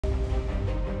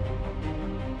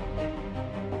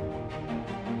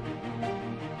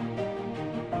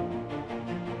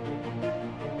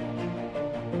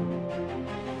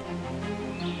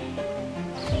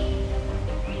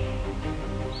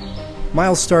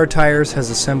Milestar Tires has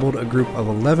assembled a group of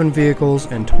 11 vehicles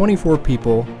and 24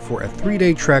 people for a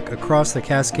 3-day trek across the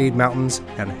Cascade Mountains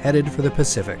and headed for the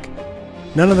Pacific.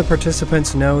 None of the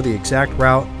participants know the exact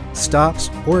route, stops,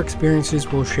 or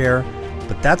experiences we'll share,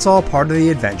 but that's all part of the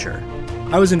adventure.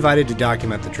 I was invited to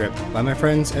document the trip by my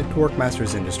friends at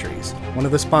Torq-Masters Industries, one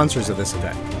of the sponsors of this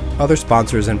event. Other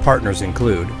sponsors and partners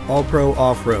include All Pro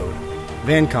Off-Road,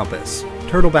 Van Compass,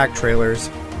 Turtleback Trailers,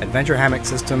 Adventure Hammock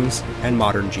Systems, and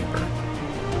Modern Jeeper.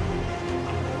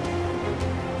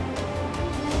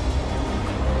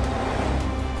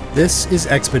 This is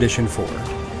Expedition 4,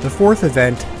 the 4th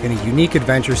event in a unique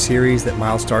adventure series that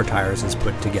Milestar Tires has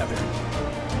put together.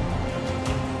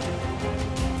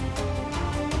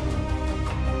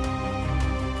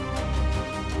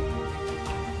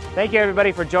 Thank you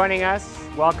everybody for joining us.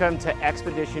 Welcome to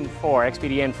Expedition 4,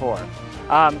 XPDN4.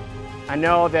 I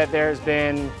know that there's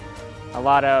been a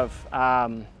lot of,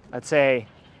 let's say,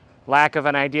 lack of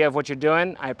an idea of what you're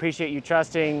doing. I appreciate you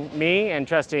trusting me and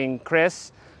trusting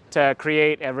Chris to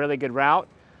create a really good route.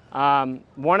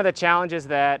 One of the challenges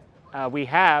that we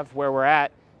have where we're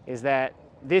at is that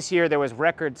this year there was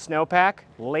record snowpack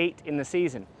late in the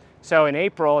season. So in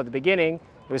April, at the beginning,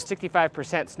 it was 65%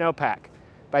 snowpack.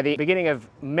 By the beginning of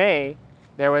May,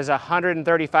 there was 135%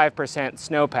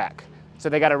 snowpack. So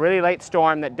they got a really late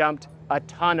storm that dumped a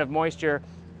ton of moisture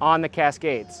on the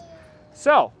Cascades.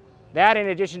 So that, in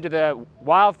addition to the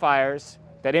wildfires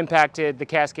that impacted the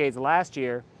Cascades last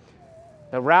year,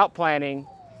 the route planning,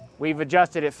 we've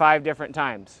adjusted it 5 different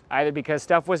times, either because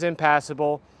stuff was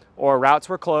impassable, or routes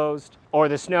were closed, or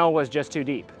the snow was just too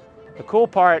deep. The cool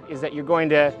part is that you're going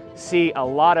to see a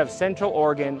lot of Central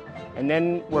Oregon, and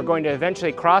then we're going to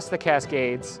eventually cross the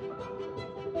Cascades,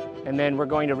 and then we're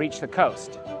going to reach the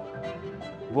coast.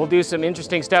 We'll do some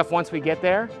interesting stuff once we get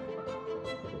there.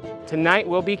 Tonight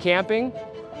we'll be camping,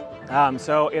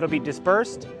 so it'll be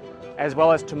dispersed, as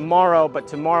well as tomorrow, but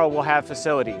tomorrow we'll have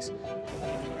facilities.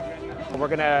 We're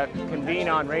gonna convene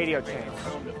on radio chains.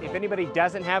 If anybody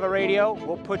doesn't have a radio,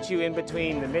 we'll put you in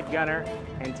between the mid-gunner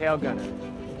and tail gunner.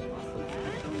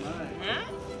 Huh?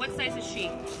 What size is she?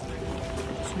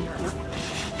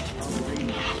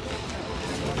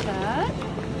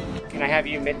 Can I have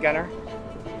you mid-gunner?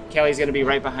 Kelly's gonna be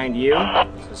right behind you,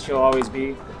 so she'll always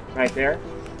be right there.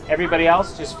 Everybody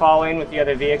else, just fall in with the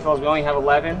other vehicles. We only have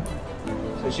 11,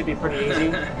 so it should be pretty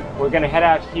easy. We're gonna head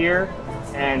out here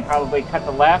and probably cut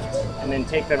the left and then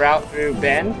take the route through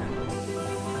Bend.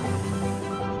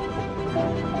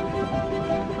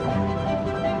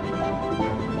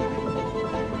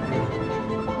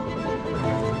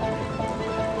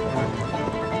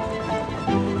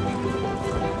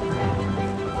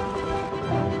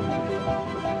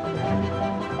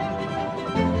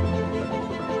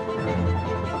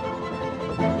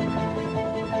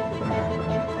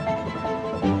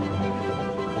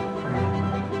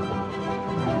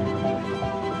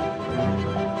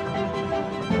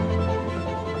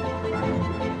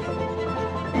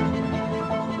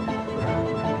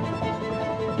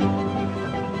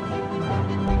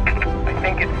 I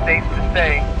think it's safe to say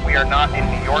we are not in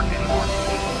New York anymore.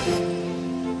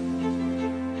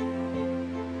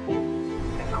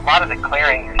 And a lot of the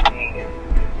clearing you're seeing is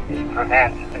to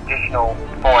prevent additional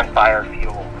forest fire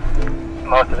fuel.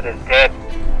 Most of it is dead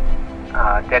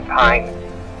pine,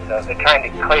 so they're trying to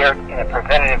clear in a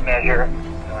preventative measure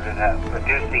in order to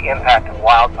reduce the impact of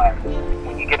wildfires.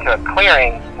 When you get to a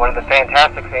clearing, one of the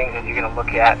fantastic things is you're going to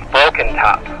look at Broken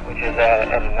Top, which is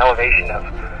at an elevation of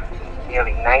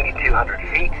nearly 9,200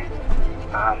 feet.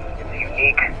 It's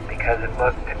unique because it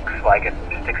looks like it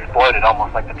just exploded,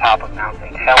 almost like the top of Mount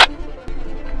St. Helens.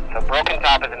 So Broken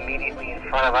Top is immediately in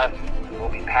front of us. We'll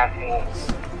be passing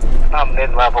about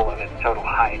mid-level of its total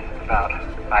height, about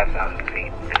 5,000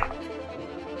 feet.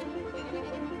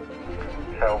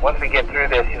 So once we get through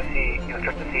this, you'll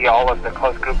start to see all of the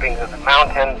close groupings of the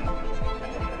mountains.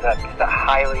 And this is just a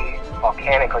highly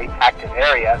volcanically active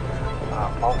area,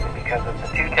 mostly because of the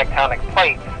 2 tectonic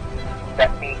plates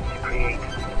that meet to create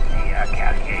the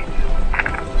Cascades.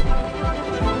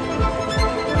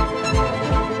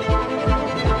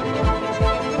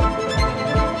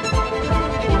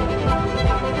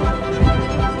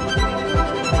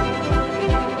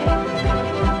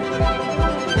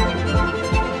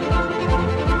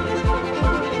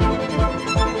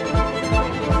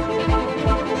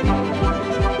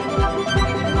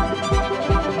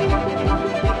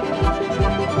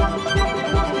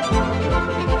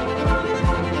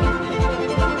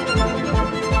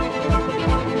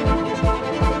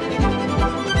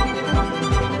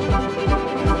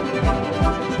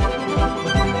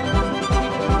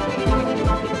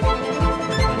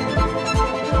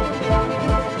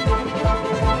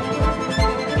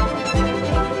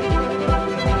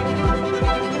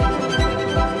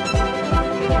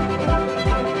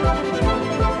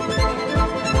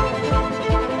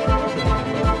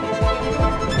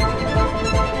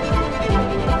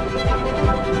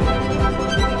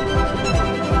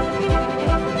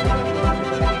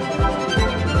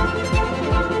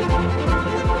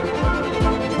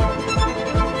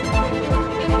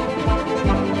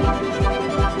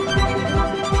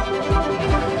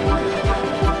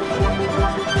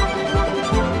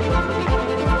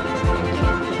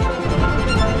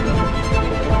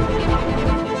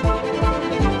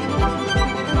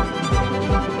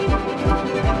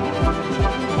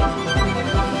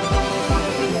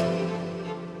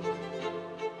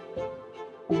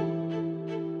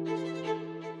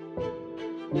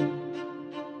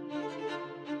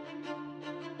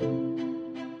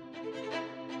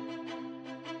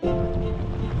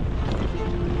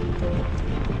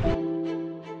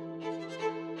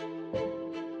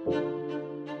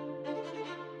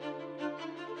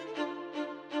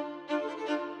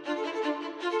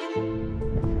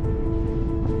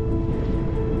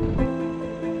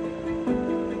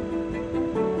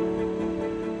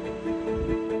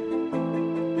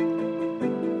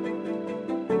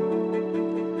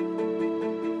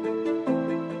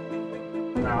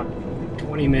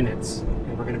 20 minutes,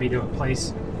 and we're going to be to a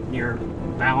place near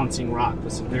Balancing Rock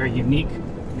with some very unique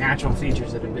natural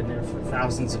features that have been there for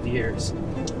thousands of years,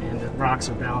 and the rocks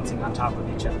are balancing on top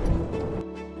of each other.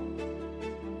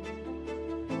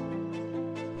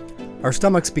 Our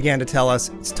stomachs began to tell us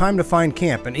it's time to find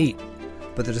camp and eat,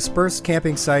 but the dispersed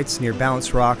camping sites near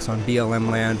Balanced Rocks on BLM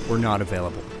land were not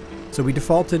available, so we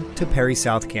defaulted to Perry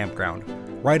South Campground,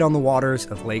 right on the waters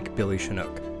of Lake Billy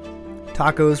Chinook.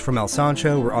 Tacos from El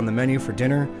Sancho were on the menu for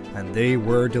dinner, and they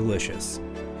were delicious.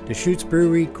 Deschutes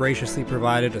Brewery graciously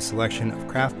provided a selection of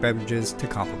craft beverages to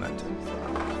complement.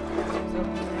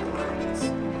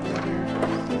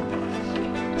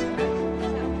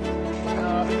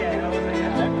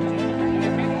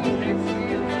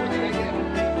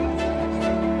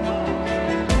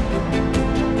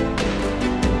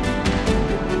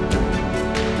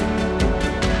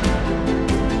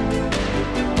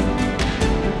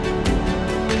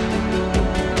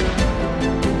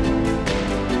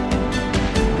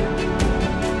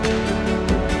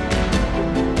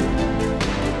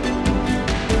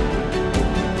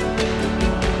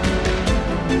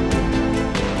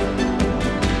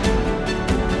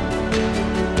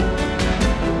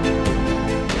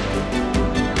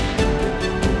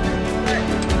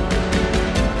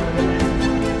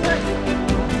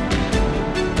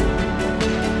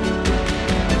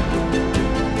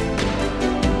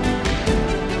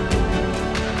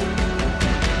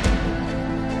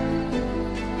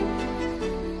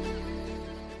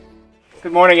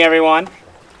 Good morning, everyone.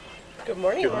 Good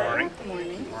morning. Good morning. Good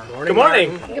morning. Good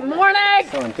morning. Good morning.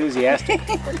 So enthusiastic.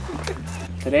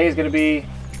 Today is going to be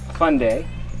a fun day.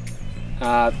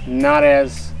 Not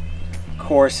as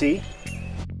coursey,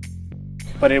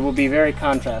 but it will be very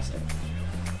contrasting.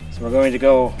 So we're going to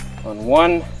go on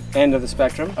one end of the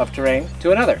spectrum of terrain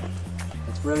to another.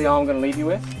 That's really all I'm going to leave you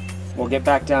with. We'll get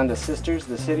back down to Sisters,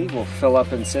 the city. We'll fill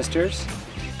up in Sisters,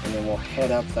 and then we'll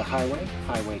head up the highway,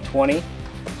 Highway 20.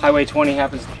 Highway 20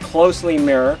 happens to closely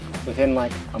mirror, within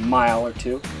like a mile or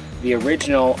two, the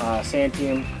original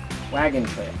Santiam wagon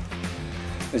trail.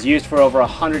 It was used for over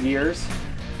 100 years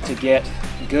to get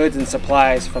goods and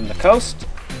supplies from the coast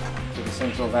to the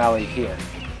Central Valley here,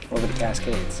 over the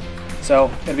Cascades.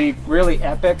 So it'll be really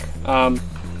epic.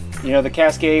 You know, the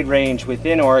Cascade Range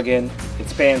within Oregon, it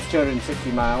spans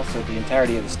 260 miles, so the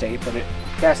entirety of the state, but it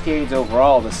cascades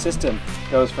overall. The system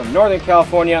goes from Northern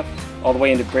California all the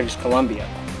way into British Columbia.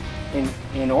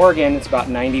 In Oregon, it's about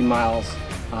 90 miles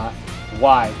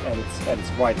wide at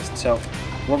its widest. So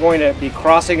we're going to be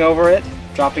crossing over it,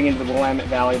 dropping into the Willamette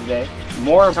Valley today.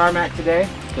 More tarmac today.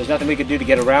 There's nothing we could do to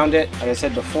get around it. Like I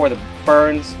said before, the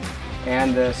burns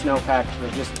and the snowpack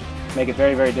will just make it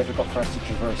very, very difficult for us to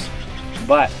traverse.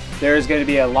 But there is going to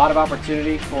be a lot of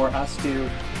opportunity for us to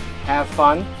have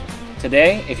fun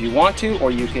today if you want to,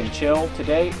 or you can chill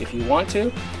today if you want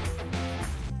to.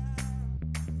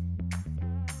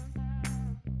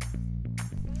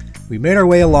 We made our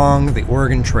way along the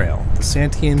Oregon Trail, the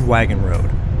Santiam Wagon Road.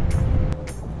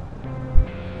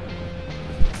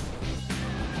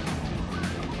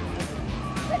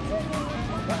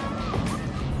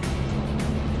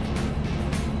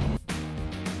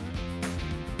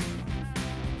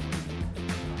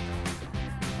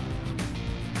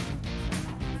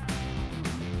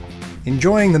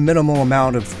 Enjoying the minimal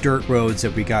amount of dirt roads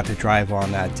that we got to drive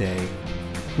on that day,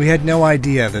 we had no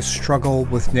idea the struggle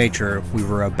with nature we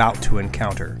were about to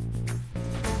encounter.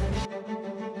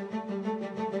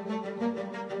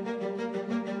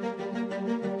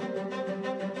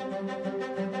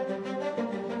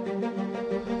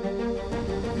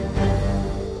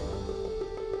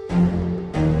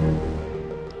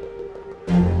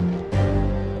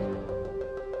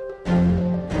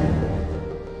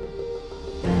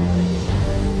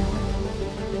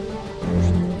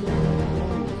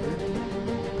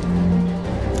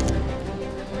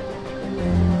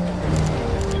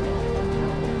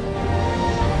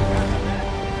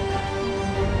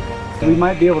 We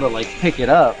might be able to like pick it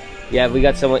up. Yeah, if we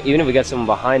got someone, even if we got someone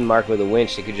behind Mark with a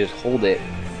winch, they could just hold it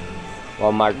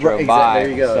while Mark drove by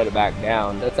and set it back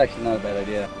down. That's actually not a bad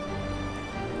idea.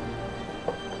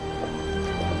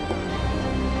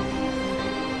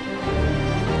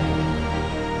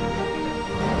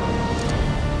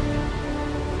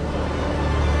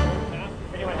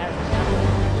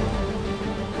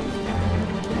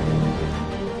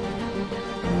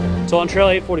 So on Trail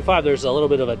 845, there's a little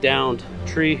bit of a downed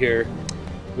tree here.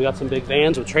 We got some big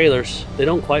vans with trailers. They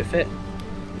don't quite fit.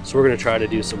 So we're gonna try to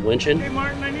do some winching. Hey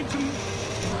Martin, I need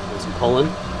some pulling.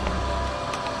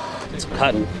 And some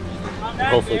cutting.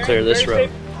 Hopefully clear this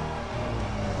road.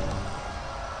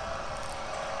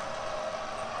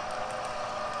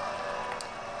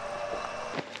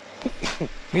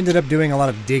 We ended up doing a lot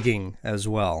of digging as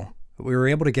well, but we were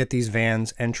able to get these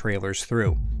vans and trailers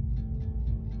through.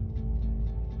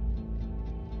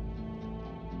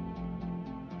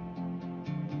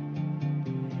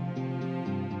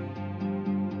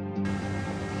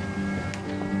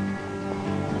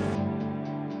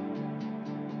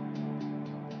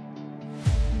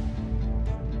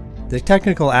 The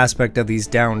technical aspect of these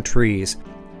downed trees,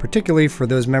 particularly for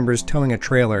those members towing a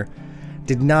trailer,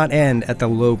 did not end at the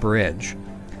low bridge.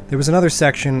 There was another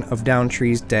section of downed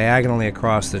trees diagonally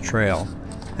across the trail,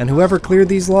 and whoever cleared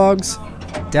these logs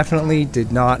definitely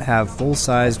did not have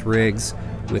full-sized rigs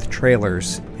with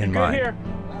trailers in mind. Here.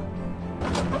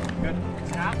 Good.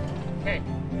 Stop. Okay.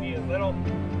 We need a little.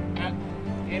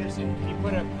 Anderson, can you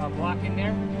put a block in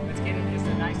there? Let's get it just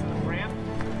a nice little ramp.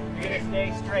 You're gonna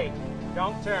stay straight.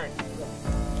 Don't turn.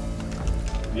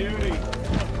 Beauty.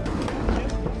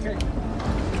 Okay.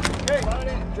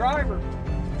 Hey, driver.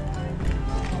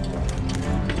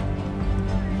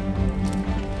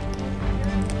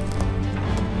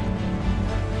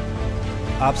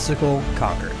 Obstacle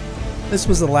conquered. This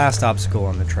was the last obstacle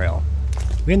on the trail.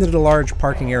 We entered a large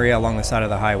parking area along the side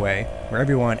of the highway, where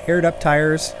everyone aired up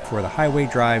tires for the highway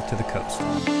drive to the coast.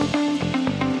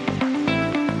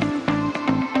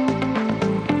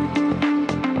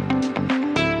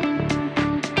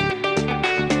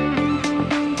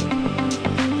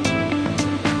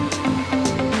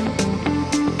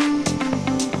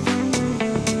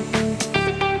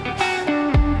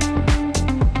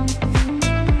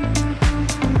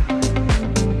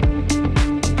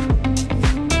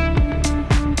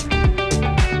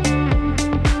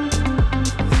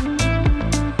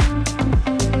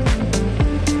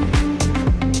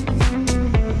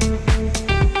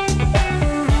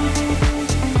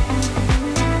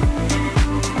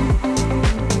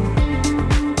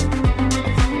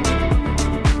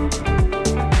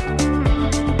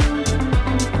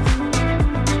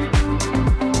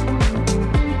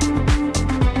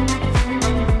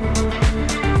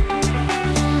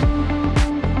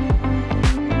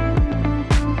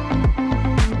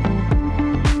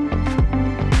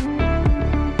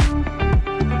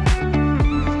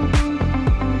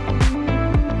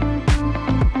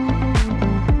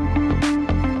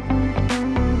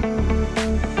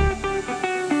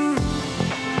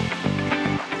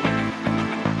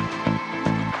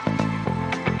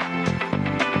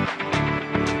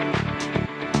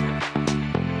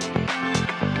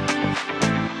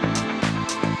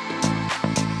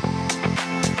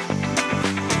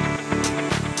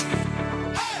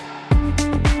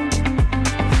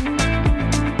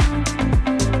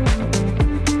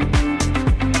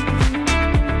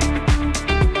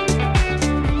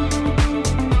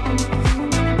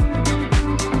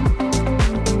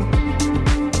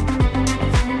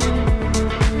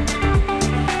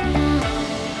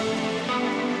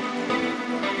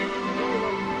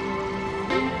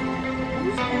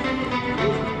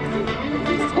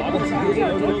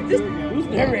 Who's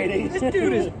narrating? This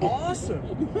dude is awesome.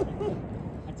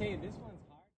 I tell you, this one's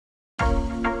hard.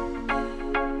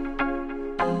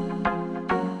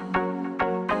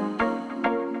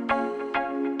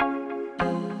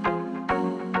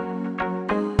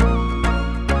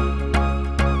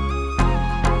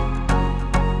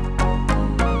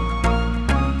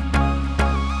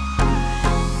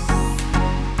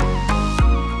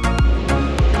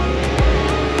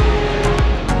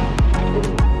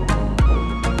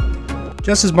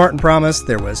 Just as Martin promised,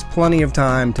 there was plenty of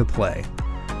time to play.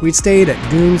 We'd stayed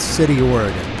at Dunes City,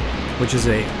 Oregon, which is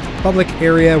a public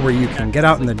area where you can get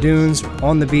out in the dunes,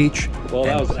 on the beach,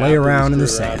 and play around in the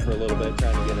sand. For a little bit,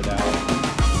 trying to get it out.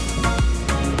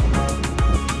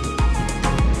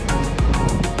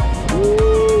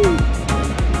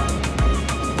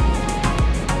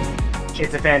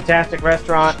 It's a fantastic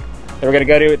restaurant that we're gonna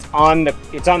go to. It's on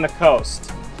the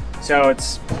coast, so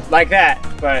it's like that,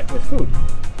 but with food.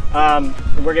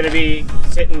 We're going to be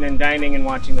sitting and dining and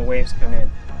watching the waves come in.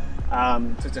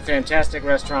 So it's a fantastic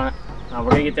restaurant. We're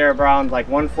going to get there around like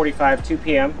 1:45, 2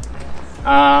 p.m.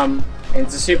 And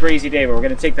it's a super easy day, but we're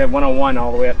going to take the 101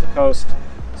 all the way up the coast.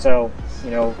 So,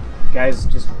 you know, guys,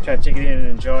 just try to take it in and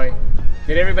enjoy.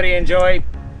 Did everybody enjoy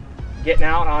getting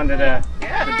out onto the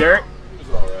dirt?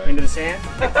 Into the sand?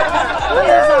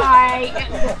 I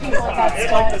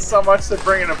like this so much they're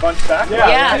bringing a bunch back.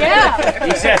 Yeah.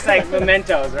 These just like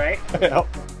mementos, right? Yep.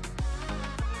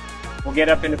 We'll get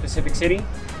up into Pacific City,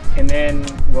 and then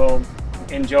we'll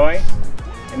enjoy,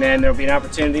 and then there'll be an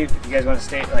opportunity if you guys want to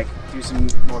stay, like do some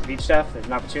more beach stuff. There's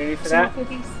an opportunity for that,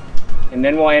 and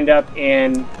then we'll end up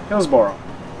in Hillsboro.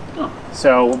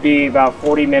 So we'll be about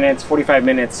 45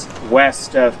 minutes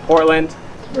west of Portland.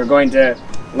 We're going to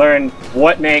learn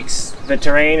what makes the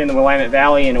terrain in the Willamette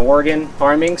Valley in Oregon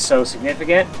farming so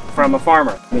significant from a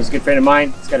farmer. He's a good friend of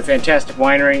mine. He's got a fantastic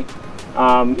winery,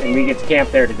 and we get to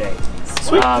camp there today.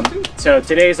 So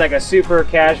today's like a super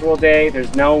casual day.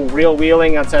 There's no real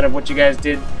wheeling outside of what you guys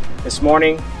did this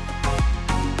morning.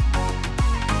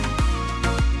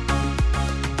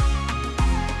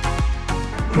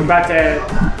 We're about to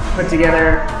put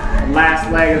together the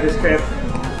last leg of this trip.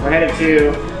 We're headed to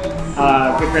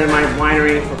a good friend of mine's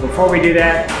winery. But before we do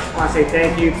that, I want to say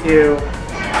thank you to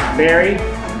Barry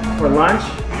for lunch.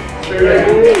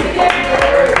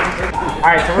 All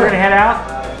right, so we're gonna head out.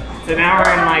 It's an hour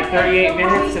and like 38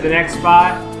 minutes to the next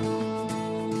spot.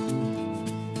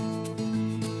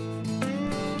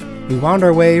 We wound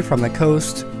our way from the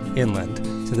coast inland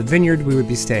to the vineyard we would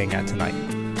be staying at tonight.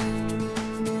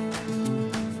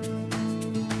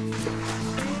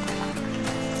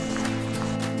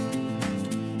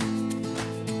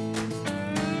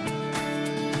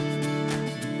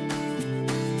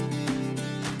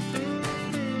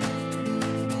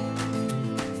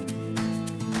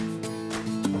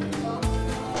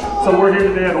 So we're here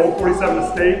today at Old 47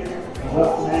 Estate. That's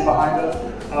the name behind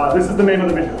us. This is the name of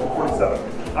the vineyard, Old 47.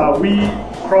 We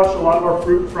crush a lot of our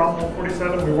fruit from Old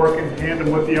 47. We work in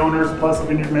tandem with the owners, plus a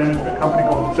vineyard management company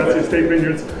called Jesse Estate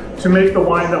Vineyards, to make the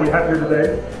wine that we have here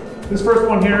today. This first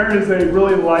one here is a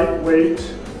really lightweight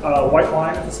white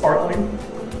wine. It's a sparkling.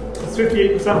 It's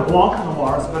 58% Blanc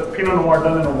Noir, so that's Pinot Noir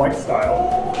done in a white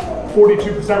style.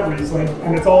 42% Riesling,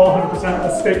 and it's all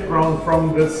 100% estate grown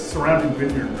from this surrounding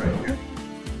vineyard right here.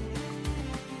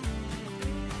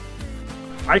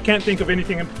 I can't think of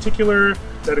anything in particular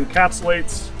that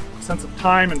encapsulates a sense of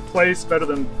time and place better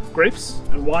than grapes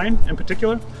and wine in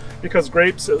particular, because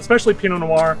grapes, especially Pinot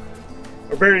Noir,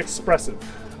 are very expressive.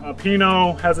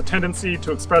 Pinot has a tendency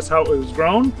to express how it was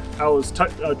grown, how it was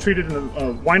treated in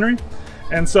a winery,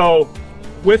 and so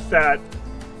with that,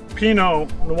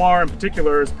 Pinot Noir in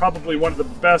particular is probably one of the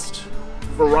best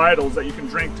varietals that you can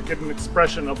drink to get an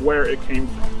expression of where it came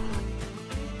from.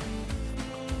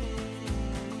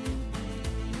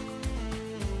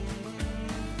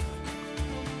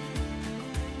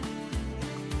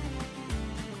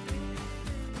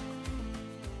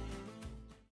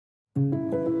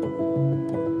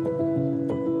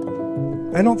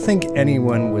 I don't think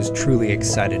anyone was truly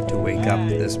excited to wake up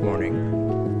this morning.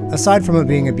 Aside from it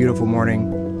being a beautiful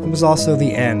morning, it was also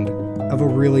the end of a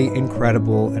really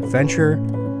incredible adventure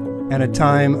and a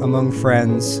time among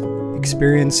friends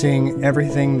experiencing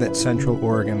everything that Central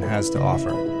Oregon has to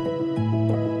offer.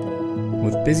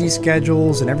 With busy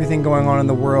schedules and everything going on in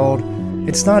the world,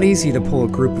 it's not easy to pull a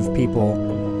group of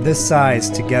people this size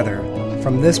together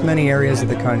from this many areas of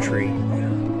the country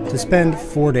to spend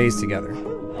 4 days together.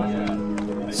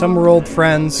 Some were old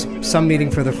friends, some meeting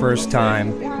for the first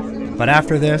time, but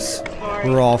after this,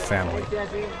 we're all family.